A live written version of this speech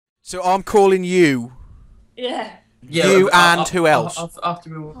So I'm calling you. Yeah. You and who else? After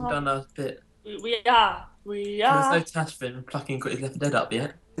we've all done a bit. We are. There's no Tashvin plucking got his left dead up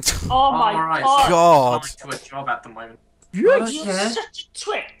yet. Oh my god. God. To a job at the moment. You're such a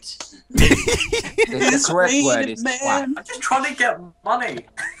twit. The correct word is twat. I'm just trying to get money.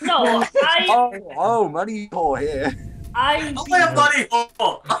 No, Oh, money whore here. I'm Oh, I'm money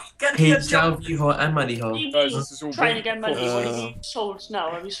whore. He's job you whore and money whore. trying to get money. What have you sold now?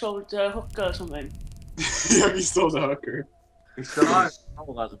 Have you sold a hooker or something? Have you sold a hooker?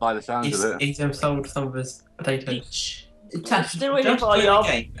 By the sounds of it. He's sold some of his potatoes. Tash, Still waiting just for play you. the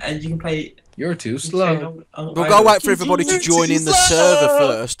game and you can play. You're too slow. We'll go wait for everybody to join in the server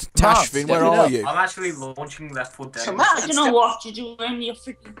first. Tashvin, where are you? I'm actually launching Left 4 Dead. Come on, You know what you're doing?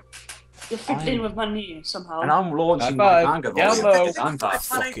 You're fiddling with money somehow. And I'm launching my manga volume. I'm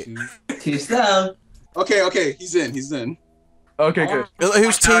Fuck it. Too slow. Okay, he's in. Okay, good.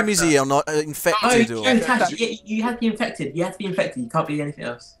 Whose team is he on? Infected or? Tash, you have to be infected. You have to be infected. You can't be anything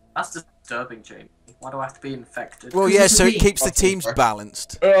else. That's disturbing, Jamie. Why do I have to be infected? Well, yeah, so it keeps the teams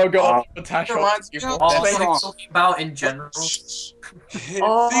balanced. Oh god, the Tash reminds me Oh, what are you talking about in general?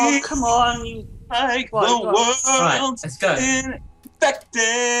 Oh, come on, you. Take the Right, world let's go. infected.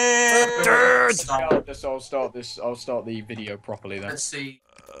 I'll start the video properly then. Let's see.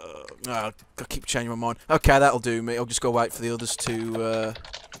 I keep changing my mind. Okay, that'll do me. I'll just go wait for the others to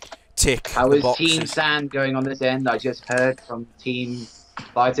tick How the is boxes. Team Sand going on this end? I just heard from Team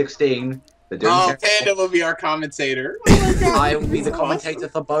 516. They're doing Panda will be our commentator. I will be the commentator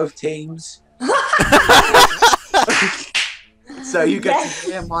for both teams. So you get to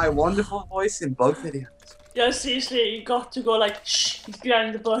hear my wonderful voice in both videos. Yeah, seriously, you got to go like, shh, he's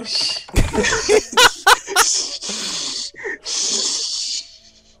behind the bush.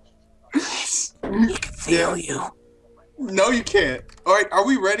 I can feel you. No, you can't. All right, are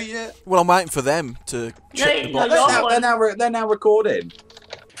we ready yet? Well, I'm waiting for them to check the No, boxes. They're now recording.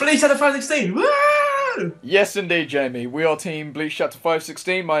 Please had a 516. Woo! Yes, indeed, Jamie. We are Team Bleach Chapter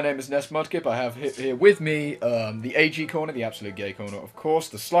 516. My name is Ness Mudkip. I have here with me the AG corner, the absolute gay corner, of course,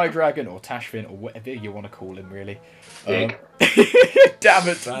 the Sly Dragon, or Tashvin, or whatever you want to call him, really. Damn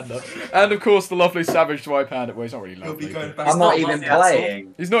it, Panda. And, of course, the lovely Savage Dwight Panda. Well, he's not really lovely. I'm not even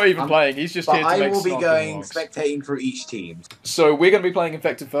playing. He's not even playing. He's just here to I make will be snarky going remarks. spectating through each team. So we're going to be playing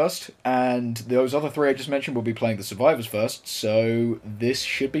Infected first, and those other three I just mentioned will be playing the Survivors first, so this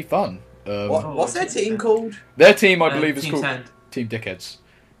should be fun. What's their team called? Their team, I believe, is Team called Sand. Team Dickheads.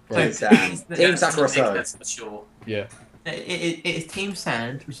 Team Sand. Team Sakurasou. That's for sure. Yeah. It is Team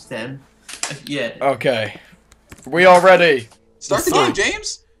Sand, which is them. Yeah. Okay. We are ready. Start the game,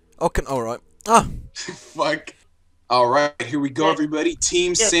 James. Okay, alright. Ah, Fuck. All right, here we go, everybody.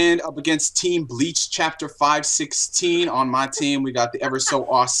 Team Sand up against Team Bleach, Chapter 516. On my team, we got the ever so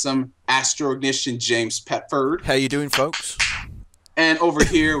awesome Astro Ignition, James Petford. how you doing, folks? And over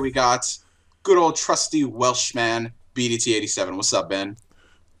here, we got good old trusty Welshman, BDT87. What's up, Ben?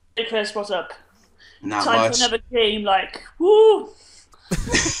 Hey Chris, what's up? Not Time much. for another game, like, woo!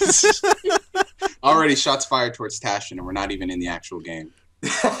 Already shots fired towards Tashin, and we're not even in the actual game.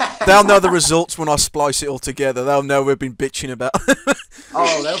 They'll know the results when I splice it all together. They'll know we've been bitching about.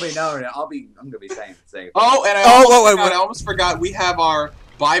 Oh, they'll be knowing it. I'm gonna be saying the same. Oh, and I almost forgot. We have our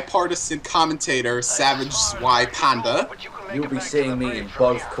bipartisan commentator, Savage Y Panda. You'll be seeing me in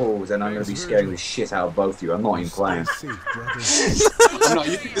both calls, and I'm gonna be scaring the shit out of both of you. I'm not even playing.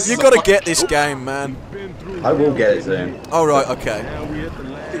 You gotta get this game, man. I will get it soon. All right, okay.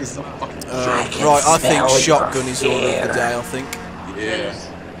 Right, I think shotgun is order of the day. I think. Yeah.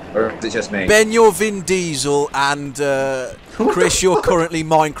 Or is it just me? Ben, you're Vin Diesel, and Chris, you're currently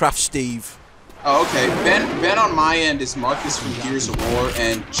Minecraft Steve. Oh, okay. Ben on my end is Marcus from Gears of War,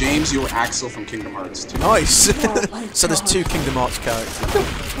 and James, you're Axel from Kingdom Hearts 2. Nice. So there's two Kingdom Hearts characters.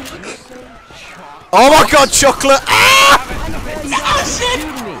 Oh my God, chocolate! Ah!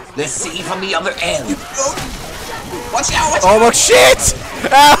 Let's see from the other end. Watch out! Watch Oh my shit!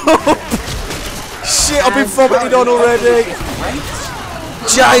 Help! Shit, I've been vomited on already.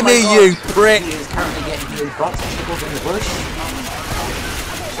 Jamie, you prick! He is currently getting his butt tickled in the bush.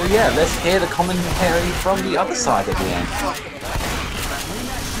 So yeah, let's hear the commentary from the other side at the end.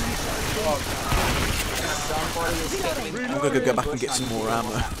 I'm gonna go back and get some more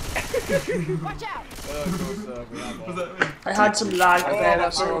ammo. I had some lag there,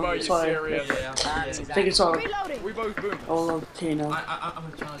 that's all. Sorry. I think it's all. All okay now. I'm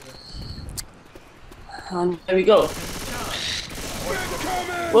a charger. And there we go.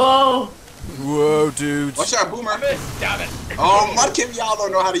 Whoa! Whoa, dudes. Watch out, Boomer. Damn it. Oh, Mudkip, y'all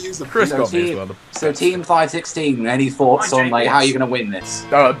don't know how to use them. Chris So got me as team, well. so team 516, any thoughts on like how you're gonna win this?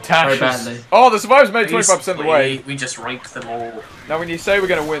 Tash. Very badly. Oh, the survivors made 25% of the way. We just raped them all. Now, when you say we're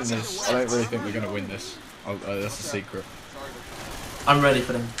going to win this, I don't really think we're going to win this. That's a secret. I'm ready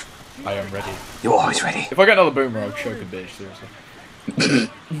for them. I am ready. You're always ready. If I get another boomer, I'll choke a bitch, seriously.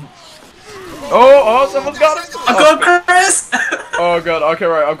 Oh, someone's got it! I've got Chris! Oh god, okay,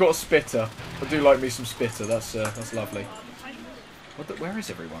 right, I've got a spitter. I do like me some spitter, that's lovely. Where is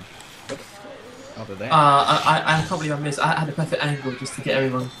everyone? Oh, they're there. I can't believe I missed. I had a perfect angle just to get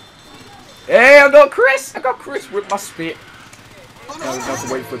everyone. Hey, I got Chris with my spit. I have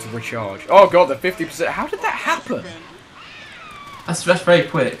to wait for it to recharge. Oh god, they're 50%. How did that happen? That's very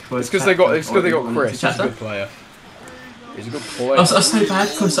quick. It's because they got Chris. He's a good player. He's a good player. I was so bad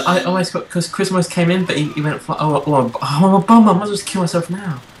because because Chris almost came in, but he went for I'm a bum. I might as well just kill myself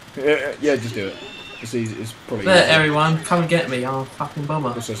now. Yeah, just do it. It's easy. It's probably There, easy. everyone, come and get me. I'm a fucking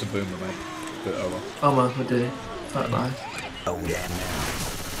bummer. Also, it's a boomer, mate. But oh well. Bummer, I do. Fuck life. Oh,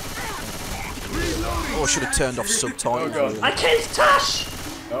 I should have turned off subtitles. Oh, God. I killed Tash!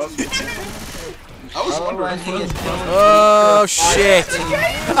 I was wondering. Oh shit!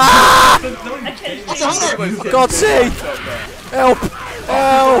 Ah! For God's sake! Help!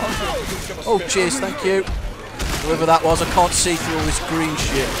 Help! Oh jeez, thank you. Whoever that was, I can't see through all this green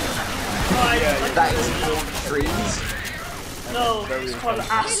shit. That is trees. No, it's called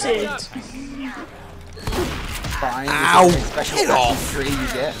acid. Fine. Ow! Special Get off! tree you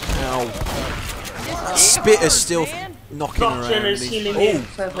get. Ow. That spitter's still knocking Doctor around is me. healing Oh, me.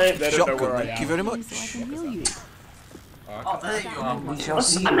 shotgun, thank you very much. Oh, there you are. We shall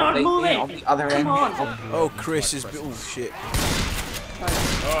see I'm not you moving. on the other end. on. Oh, Chris is... Oh, shit.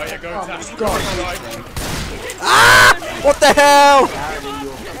 Oh, yeah, go Tash. Ah! What the hell?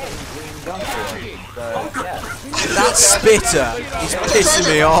 That spitter is pissing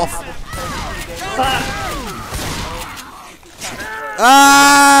me off.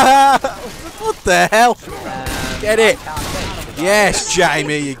 Ah! What the hell? Get it? Yes,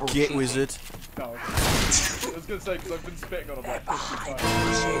 Jamie, you git wizard. No. I was going to say, because I've been spitting on him like 50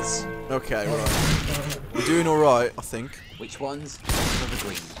 times. Okay, right. We're doing alright, I think. Which ones? The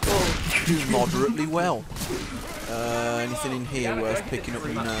green. Doing moderately well. Anything in here worth picking up?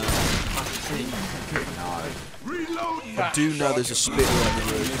 No. I do know there's a spitter on the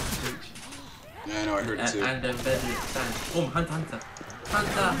roof. Yeah, I know, I heard it too. And Hunter.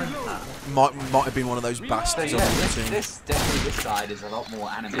 Might have been one of those bastards So on yeah, the team. this side is a lot more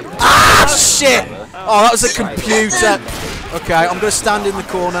animated. Ah, shit! Oh, that was a computer. Okay, I'm gonna stand in the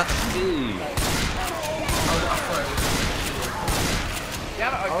corner.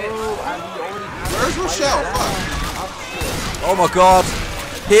 Where's Rochelle? Fuck. Oh my god.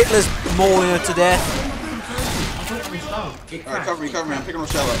 Hitler's mauling her to death. Alright, cover me, I'm picking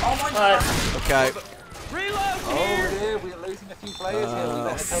Rochelle up. Okay. Oh dear, we're losing a few players here. We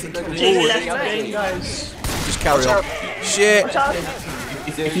better tell them to Jamie left again, guys. Just carry on. Shit.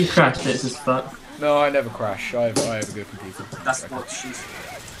 If you crashed, it's just fuck. No, I never crash. I have a good computer. That's what she's.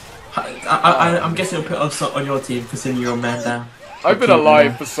 I'm guessing it'll put us on your team considering you're a man down. I've been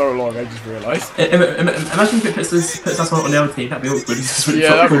alive for so long, I just realised. Imagine if it puts us on the other team, that'd be awkward.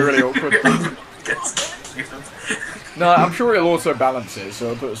 Yeah, that'd be really awkward. No, I'm sure it'll also balance it,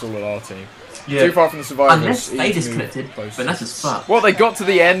 so it'll put us all on our team. Yeah. Too far from the survivors. Unless they easy disconnected, move, close. but that's just fuck. Well, they got to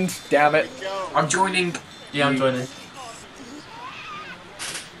the end, damn it. I'm joining. Yeah, I'm joining.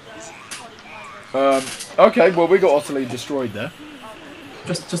 Okay, well, we got utterly destroyed there.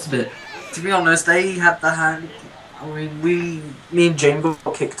 Just a bit. To be honest, they had the hand. I mean, me and James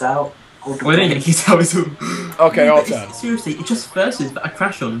got kicked out. We didn't get kicked out. Okay, our turn. Seriously, it just versus that I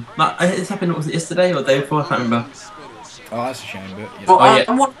crashed on. Like, this happened, was it yesterday or the day before? I can't remember. Oh, that's a shame, but... Yeah. Well,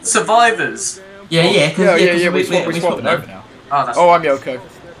 I'm one of the survivors. Yeah, we're swapping over now. Oh, I'm Yoko.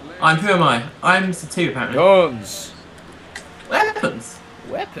 Who am I? I'm Mr. 2, apparently. Guns. Weapons.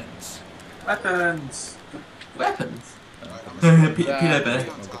 Peanut Bear.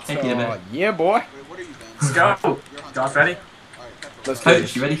 Hey, Peanut Bear. Yeah, boy. Let's go. Guys ready? Let's do Coach,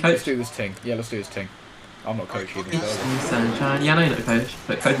 this. you ready, coach? Let's do this thing. Yeah, let's do this thing. I'm not coach either. Sunshine. Yeah, I know you're not coach,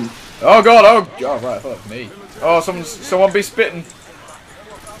 but coach is... Oh god, oh right, I thought it was me. Oh, someone be spitting.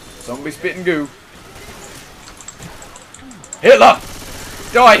 Someone be spitting goo. Hitler!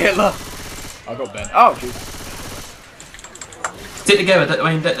 Die, Hitler! I got Ben. Oh, jeez. Stick together,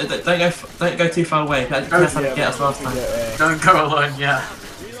 don't go too far away. That's how to get us last time. Don't go alone, yeah.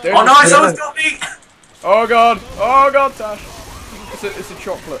 Oh no, someone's got me! Oh god, Tash. It's a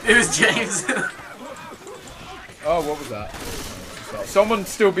chocolate. It was James. Oh, what was that? Someone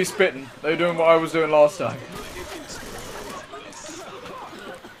still be spitting. They're doing what I was doing last time.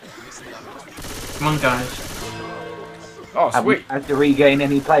 Come on, guys. Oh, Have we sweet. had to regain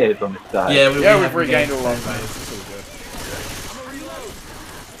any players on this side? Yeah, We've regained all our players. It's all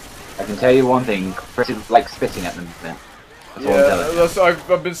good. I can tell you one thing, Chris is like spitting at them. That's all I'm telling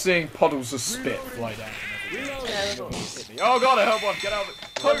you. I've been seeing puddles of spit fly down. Oh god, I help one. Get out of it.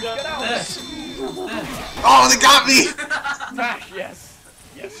 Push, get out of it. Oh, they got me! Tash, yes.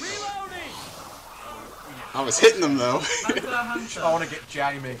 Yes. I was hitting them though. I want to get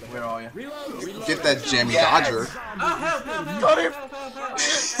Jamie. Where are you? Get that Jammy Dodger. Help! Got him!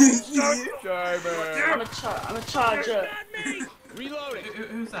 I'm a charger. Reloading.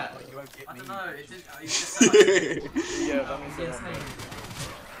 Who's that? I don't know. Yeah, that means Yes,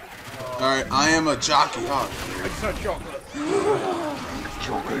 Alright, I am a jockey. Oh. I just had chocolate.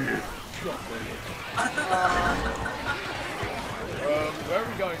 Where are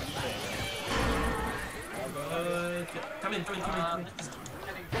we going? Come in. I'm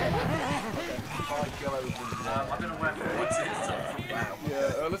gonna work forwards here.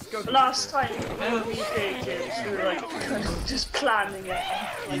 Yeah, let's go. Last time we did it, we were like just planning it.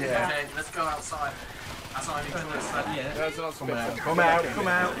 Okay, let's go outside. That's not any choice. There's another spit. Come out. Come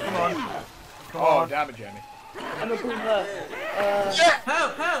on. Oh, damn it, Jamie. I'm a boomer.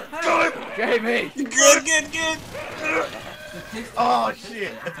 Help! Jamie! Good. Oh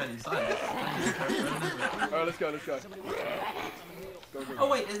shit! Alright, let's go. Go. Oh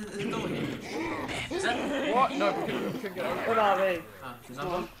wait, there's a door here. Is that? What? No, we couldn't get over. What are we? There's another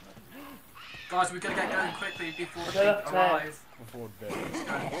one. Guys, we've got to get going quickly before the Go thing up there. arrives. Before bed.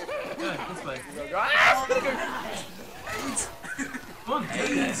 Go, this way. Ah! Come on,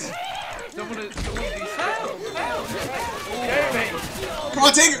 please. Someone is Help! Jamie! Come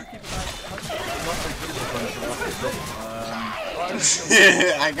on, take it!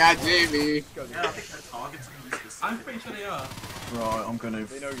 I got Jamie. Yeah, I think the targets are useless. I'm pretty sure they are. Right, I'm gonna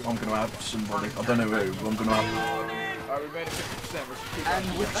have somebody. I don't know who. I'm gonna have. Alright, we made it 50%. Let's keep And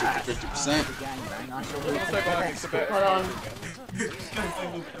with that, 50%. stay behind me, it's a bit. Hold on.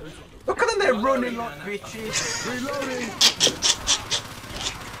 Look at them, they're running like bitches. Reloading.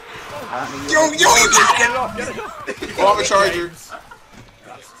 Yo, you got Get it off! Oh, I'm a charger.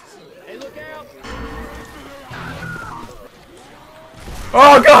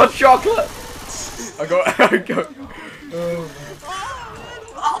 Oh god, chocolate! I got.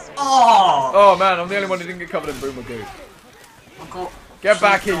 Oh man, I'm the only one who didn't get covered in boomer goo. Get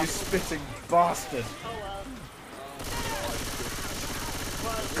back here, you spitting bastard!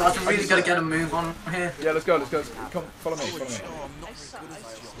 Guys, we really gotta get a move on here. Yeah, let's go. Come, follow me.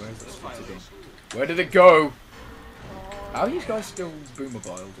 Where did it go? How are you guys still boomer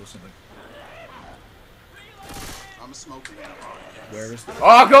biled or something? I'm smoking. Where is the...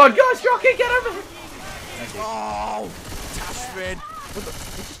 Oh god, guys, Jockey, get over here! Oh, Tashvin.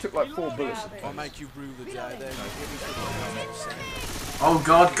 He just took like 4 bullets. I'll make you rue the day then. Oh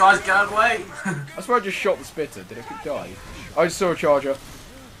god, guys, get away! I swear I just shot the spitter. Did it die? I just saw a charger.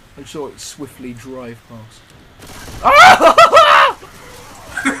 I saw it swiftly drive past. Ah!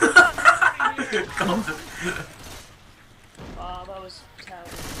 Oh, that was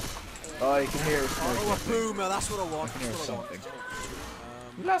terrible. Oh, you can hear us. Oh, a boomer, that's what I want. You can hear something.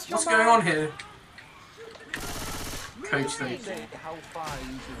 What's going on here? Coach thing. how far are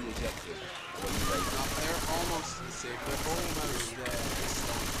you to the objective? They're almost safe. They're almost there.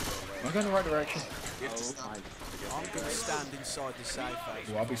 Am I going the right direction? You have to stop. I'm going to stand inside the safe house.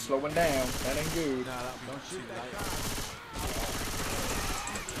 Well, I'll be slowing down. That ain't good. No, that'll be too late.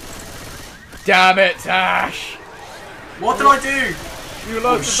 Damn it, Tash! What did I do? You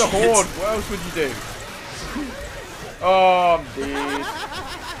alerted the horde. What else would you do? Oh, I'm dead.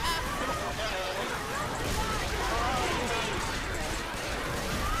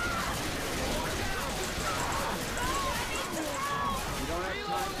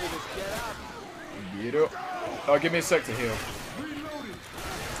 Get up. Oh, give me a sec to heal.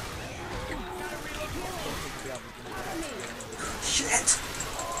 Shit!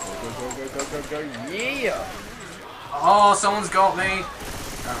 Go. Yeah! Oh, someone's got me.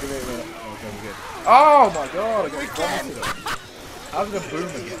 Give it a minute. Okay, we're good. Oh my god, I got vomited on. How did a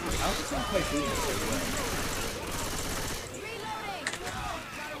boomer get me? How did someone play boomer so well?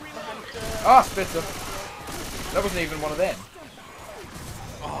 Ah, spitter. That wasn't even one of them.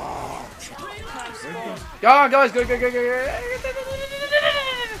 Oh, guys, go. We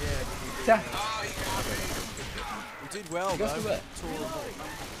did well, though. There.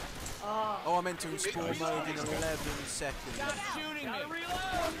 Oh, I meant to install mode in 11 seconds.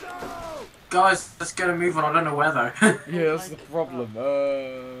 Guys, let's get a move on. I don't know where though. Yeah, that's the problem.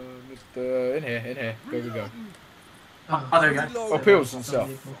 In here. Go. Oh, there we go. Oh, pills and stuff.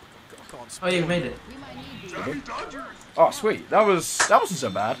 Oh, you made it. Oh, sweet. That wasn't so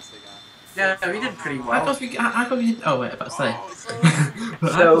bad. Yeah, we did pretty I well. thought we did. Oh wait, about to say.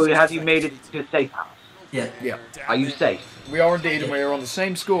 So, have you made it to a safe house? Yeah. Yeah. Are you safe? We are indeed, and we are on the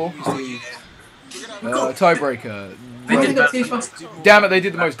same score. Tiebreaker. They did that too fast. Damn it, they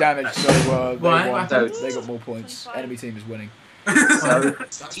did the most damage, so they Why? won. So- They got more points. Enemy team is winning. So,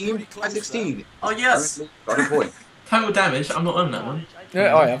 Team 516. Oh yes. Got a point. Total damage. I'm not on that one.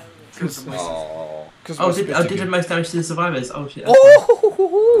 Yeah, I am. Oh. Oh, did the most damage to the survivors? Oh shit.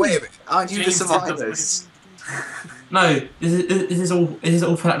 Wait a minute. Aren't you the James did the survivors? No, this is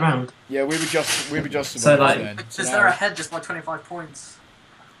all for that round. Yeah, we were just survivors So, like, then. Since now- they're ahead just by 25 points.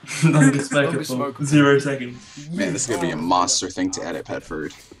 Longest smoker Longest for smoker. 0 seconds. Man, this is gonna be a monster thing to edit,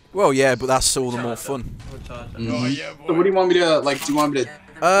 Petford. Well, yeah, but that's all the more fun. So what do you want me to like? Do you want me to?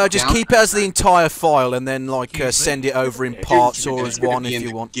 Just Down? keep it as the entire file and then like send it over in parts or It's as gonna one be if in you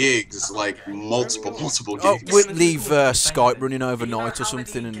the want. gigs, like multiple Oh, gigs. we'll leave Skype running overnight or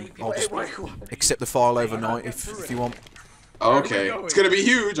something, and I'll just accept the file overnight if you want. Okay, it's gonna be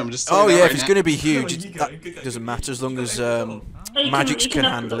huge. I'm just. Oh telling you yeah, that if it's right going to be huge, that doesn't matter as long as Magix can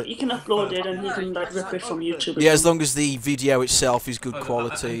handle it. You can upload it and you can like rip it from YouTube. Yeah, as long as the video itself is good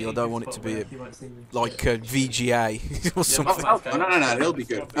quality. I don't want it to be like VGA or something. now. Oh, no, it'll be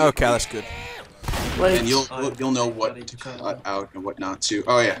good. Okay, that's good. And you'll know what to cut out and what not to.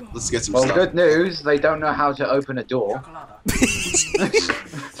 Oh yeah, let's get some Well, stuff. good news. They don't know how to open a door.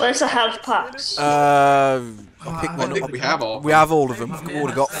 Where's the health packs? I'll pick I one think up. we have all. We have all of them. We've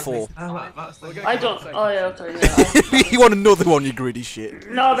already got 4. I don't. Oh yeah, okay. Yeah. You want another one, you greedy shit.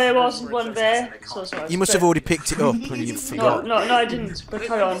 No, there wasn't one there. So sorry. You must have already picked it up and you No, forgot. no, I didn't. But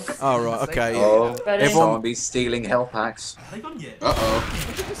carry on. Oh, right, okay. Oh, Ready? someone be stealing health packs.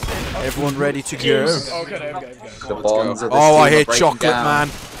 Uh-oh. Everyone ready to go? Cheers. Okay. The bonds of the Oh, I steam hear are breaking chocolate, down. man.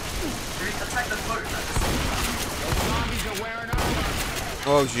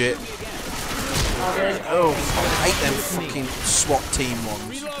 Oh, shit. Oh, I hate them fucking SWAT team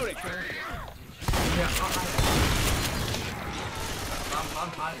ones.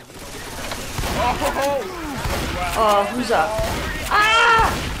 Oh, who's that? Ah!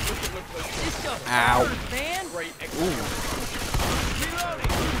 Ow.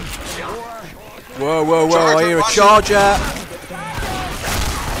 Whoa, I hear a charger.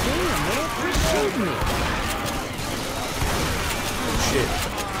 Oh,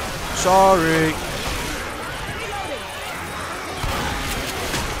 shit. Sorry.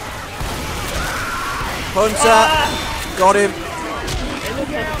 Hunter. Got him.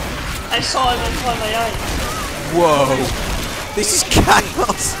 I saw him in front of my eye. Whoa. This is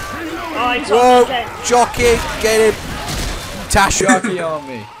chaos. Oh, he's Whoa. on the deck. Jockey, get him. Tasha. Jockey on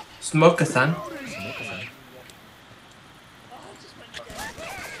me. Smoker-san.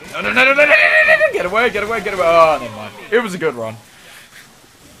 No. Get away. Oh, never mind. It was a good run.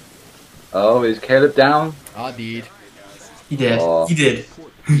 Oh, is Caleb down? I did. He did. Oh. He did.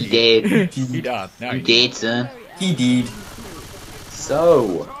 He did. He done. Now He he did, son. He did.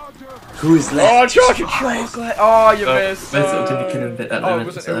 So, who's Oh, left? chocolate! Oh, you missed. Where's it to kill him bit that Oh, moment,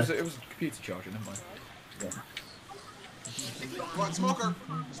 it was so. a computer charger. Never mind. Come on, smoker.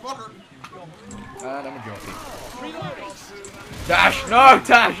 And I'm a jockey. Dash! No,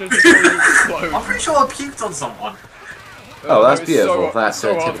 Dash! I'm pretty sure I puked on someone. Oh, that's beautiful. That's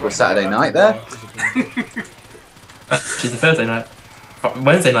a typical Saturday night there. She's a Thursday night.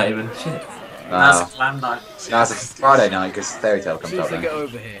 Wednesday night even. Shit. That's a clan night. That's a Friday night because Fairy Tale comes out Get then.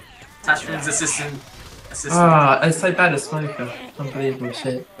 over here. Tashfin's assistant. Ah, it's so bad as smoker. Unbelievable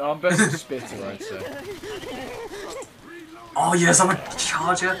shit. No, I'm best at spitter, I'd say. Oh yes, I'm a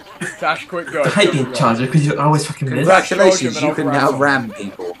charger. Dash, quick go. I hate being charger because you always fucking miss. Congratulations, you can now ram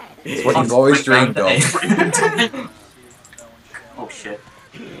people. It's what you've always dreamed of. Oh shit.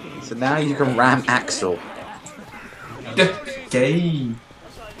 So now you can ram Axel. Gay.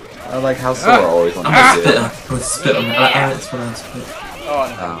 I like how Sora always wanted I'm a to do it. spitter. I would spit on that. That's what I spit.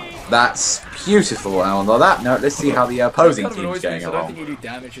 Oh, no. Oh, that's beautiful. And on that note, let's see how the opposing Kind of team's annoys me going 'cause I don't along. think you do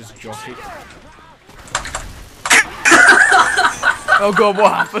damage as a jockey. Oh god,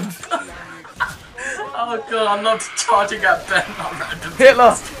 what happened? Oh god, I'm not charging at Ben. I'm random.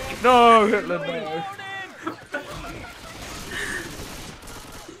 Hitler! No, Hitler, no.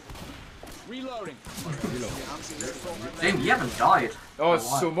 Jamie, you haven't died. Oh, it's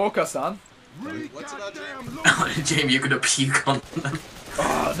Sumoka-san. What's about Jam? Jamie, you're gonna puke on them.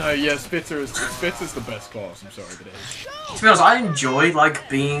 Oh no, yeah, Spitter's the best class. I'm sorry, but it is. To be honest, I enjoy like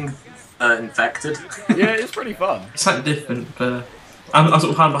being infected. Yeah, it's pretty fun. It's slightly different, but I'm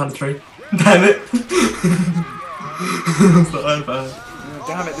sort of hiding behind the tree. Damn it! It's not that bad. Oh,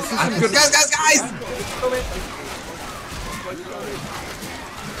 damn it! This is some good. Guys!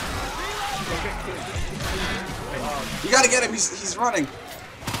 You gotta get him. He's running.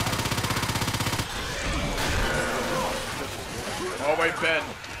 Oh wait, Ben.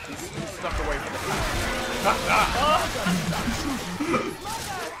 He's stuck away from the.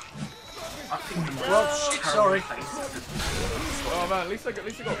 Well, shit, sorry. Oh man, at least I got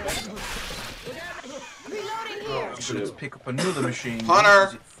Ben. Oh, let's pick up another machine.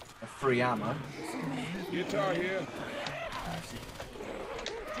 Hunter! A free ammo. Guitar here.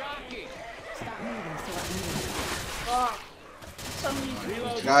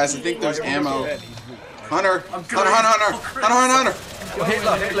 Guys, I think there's ammo. Hunter! Hunter!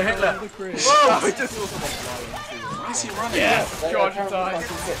 Hitler! Whoa! I just saw someone flying. Why is he running? Yes! Charging time.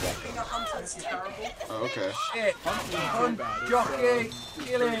 Oh, okay. Shit! Jockey!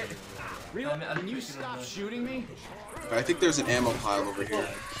 Kill it! Can you stop shooting me? I think there's an ammo pile over here.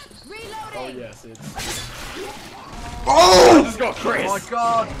 Oh yes, it's. Oh! I just got Chris. Oh my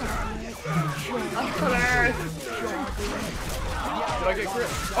god! Did I get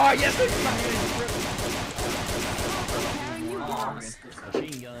Chris? Oh yes!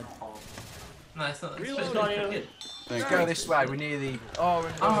 Machine gun. No, it's not. It's not you. Thank Go you. this way, we're near the...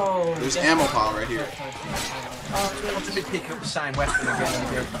 Oh. There's ammo pile right here. I want to pick up the same weapon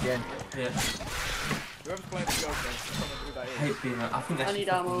again. Yeah. Whoever's playing the ghost, someone do that I here. hate being I think that's I need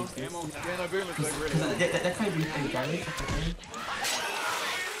ammo. Ammo. Yeah, no, boomers look really because good. they can't do any damage.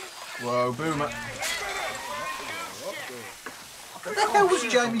 Whoa, boomer. What the hell was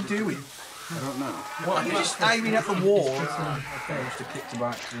Jamie doing? I don't know. What, he was just aiming at the wall? I must have kicked him by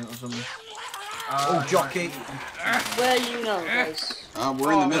accident or something. Oh, jockey. Where are you now, guys?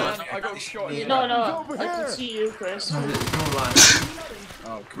 We're in the middle. Man, I got shot. No, I can see you, Chris. No, you're lying.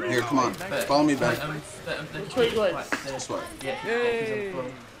 Oh, cool. Here, come on. Follow me back. Which way you going? This way. Yeah. Yay!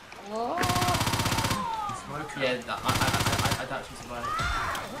 Oh. Yeah, I actually survived.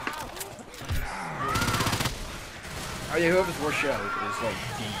 Oh yeah, whoever's rush out is like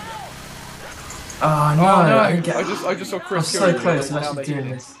D. Oh no! Oh no! I didn't get. I just saw I was Chris. so close to actually doing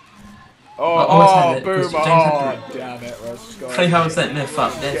this. Oh, I almost had it, boom! because James had Oh, damn it, Russ. Play how it's saying they're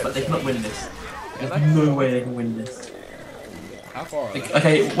fucked. They cannot win this. There's no way they can win this. How far are they?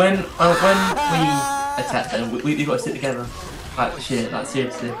 Okay, when we attack them, we've got to sit together. Like shit, like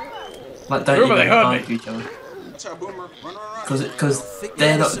seriously. Like don't Boomer, even they hurt argue me. each other. Watch out, Boomer. Run. Because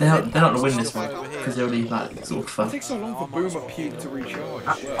they're not gonna win this one. Because they're already like sort of It fucked. takes so long for Boomer puke to recharge.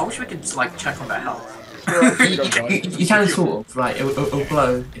 I wish we could like check on their health. You can sort of, right, it'll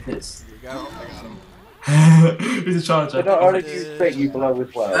blow if it's... Who's a charger? Not only do you think you blow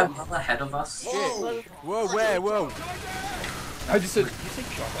as well. Well ahead of us. Whoa, where? Whoa. I just said, you think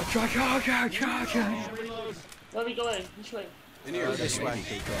charger. Where are we going? Which way? In here. This way.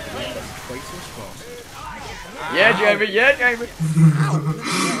 Yeah, Jamie.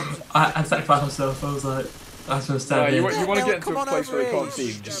 I sacrificed myself, I was like, I was gonna stand You here. want to get into a place where they can't see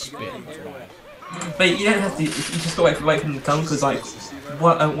you and just spit. But you don't have to, you just gotta wait for them to come, because like,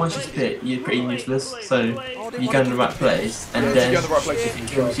 once you spit, you're pretty useless, so you go in the right place, and then You go in the right place if if you it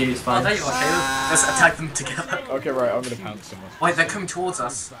kills you, it's Oh, fine. there you are, Caleb. Let's attack them together. Okay, right, I'm gonna pounce someone. Wait, they're coming towards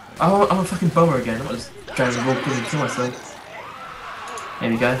us. I'm a fucking bomber again, I'm not just going to walk in and kill myself. There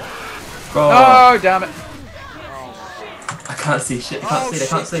we go. Oh, damn it. I can't see shit, I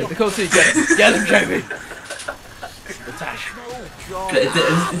can't see. They can't see. Get him, Jamie.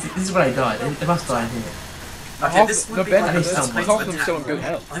 This is where I died, they must die in here. Okay, this The would be Ben like the has best place half to of them attack. still in good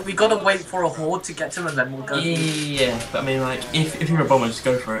health. I think we gotta wait for a horde to get to them and then we'll go. Yeah, but I mean like, if you're a bomber, just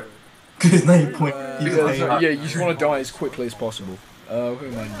go for it. Because there's no point. Yeah, you just want to die as quickly as possible. Who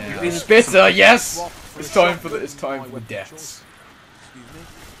am I now? Spitter, yes! It's time for the deaths.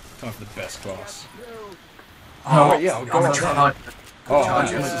 Time for the best class. Oh, yeah, I'll go I'm on trying. Oh,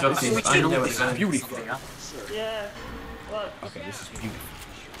 Charge this it. is I know where it's going. beautiful. Yeah. What? Okay, this is beautiful.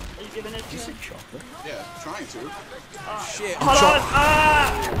 Are you giving it to Is me? it chocolate? Yeah, trying to. Shit, Hold on!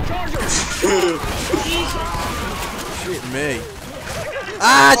 Shit me.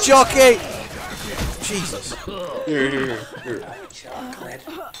 Ah, jockey! Jesus. Here.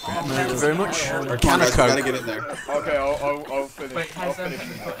 Thank you very much. Come on, guys, we gotta get in there. Okay, I'll finish. I'll finish.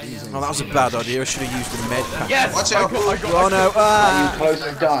 Oh, that was a bad idea. I should have used the med pack. Yes! Watch out. Oh no. Ah! Close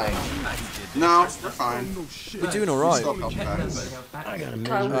to dying. No, we're fine. We're doing alright. Still help guys.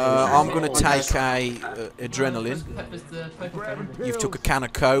 I'm going to take a adrenaline. You've took a can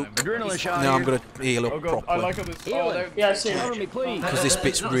of Coke. Now I'm going to heal up properly. Yeah, I see. Because this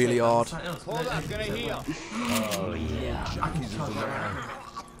bit's really hard.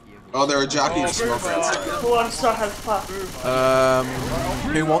 Oh, there are jockey and smoke outside. Who wants to have pop?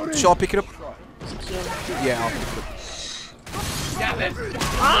 Who wants? Shall I pick it up? Yeah, I'll pick it up.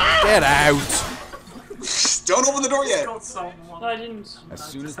 Get out! Don't open the door yet. No, I didn't. As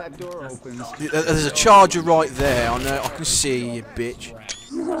soon as that door opens. There's a charger right there. I know. I can see you, bitch.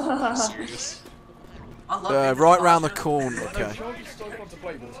 Serious. Right round the corner. Okay.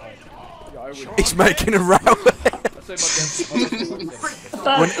 He's making a row. Has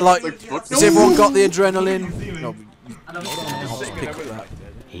everyone got the adrenaline? No, I'll just pick up that.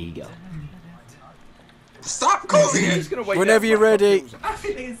 Here you go. Stop causing it! Whenever you're ready. Where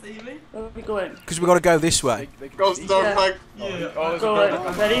are we going? Because we've got to go this way. Go, start, like. Go away.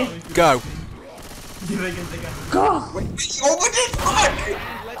 Ready? Go. Go! Wait, open it! Fuck!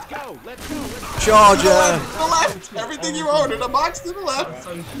 Let's go. Charger! To the left! Everything you own in a box to the left!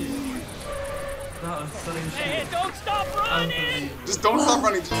 Hey, don't stop running! Just don't stop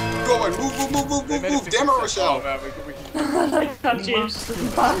running. Just go and move. Damn it, Rochelle. I can't change the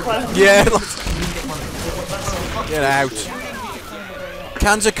background. Yeah. Get out.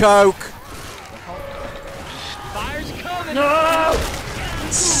 Cans of Coke. No!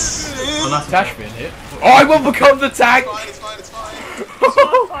 Tash been hit. Oh, I will become the tank! It's fine.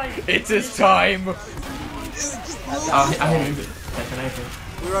 It is time!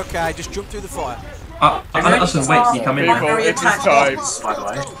 We're okay, just jump through the fire. I should wait till you come in. People, it is time. By the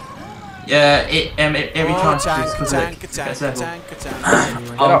way. Yeah, every time tank.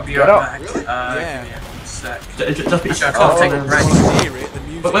 I'll be right back. Yeah. Just be sure. I'll take it ready.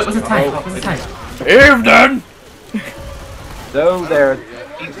 Where's the tank? Where's the tank? Evening! So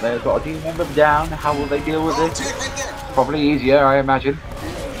they've got a team member down. How will they deal with this? Probably easier, I imagine.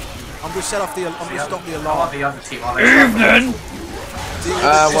 I'm going to set off the. I'm going to stop the alarm. The other team. Evening!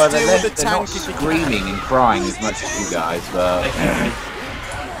 Well, they're not screaming and crying as much as you guys, but...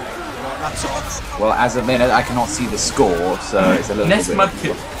 Well, as a minute, I cannot see the score, so it's a little Ness bit... might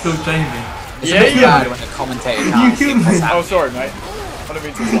kill Jamie. It's a bit bad when the commentator can't see what's happening. Oh, sorry, mate. I don't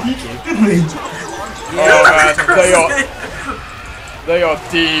mean to slap you. Oh, man, they are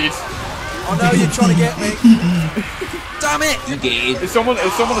deed. Oh no, you're trying to get me. Damn it! You did. Is someone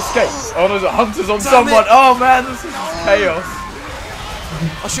escaped? Oh no, there's a hunter's on someone. Oh man, this is chaos.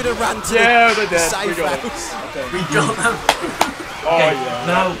 I should have ran to they're the dead. safe We got house. We got them. Oh yeah.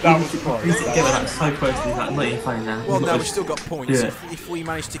 Now that was the we need to get that so close to that. Not even funny now. Well, no, we've still got points. Yeah. If we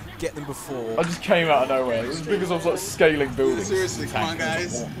managed to get them before. I just came out of nowhere. It was because I was like scaling buildings. Seriously, come on,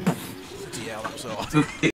 guys. Yeah, that's all.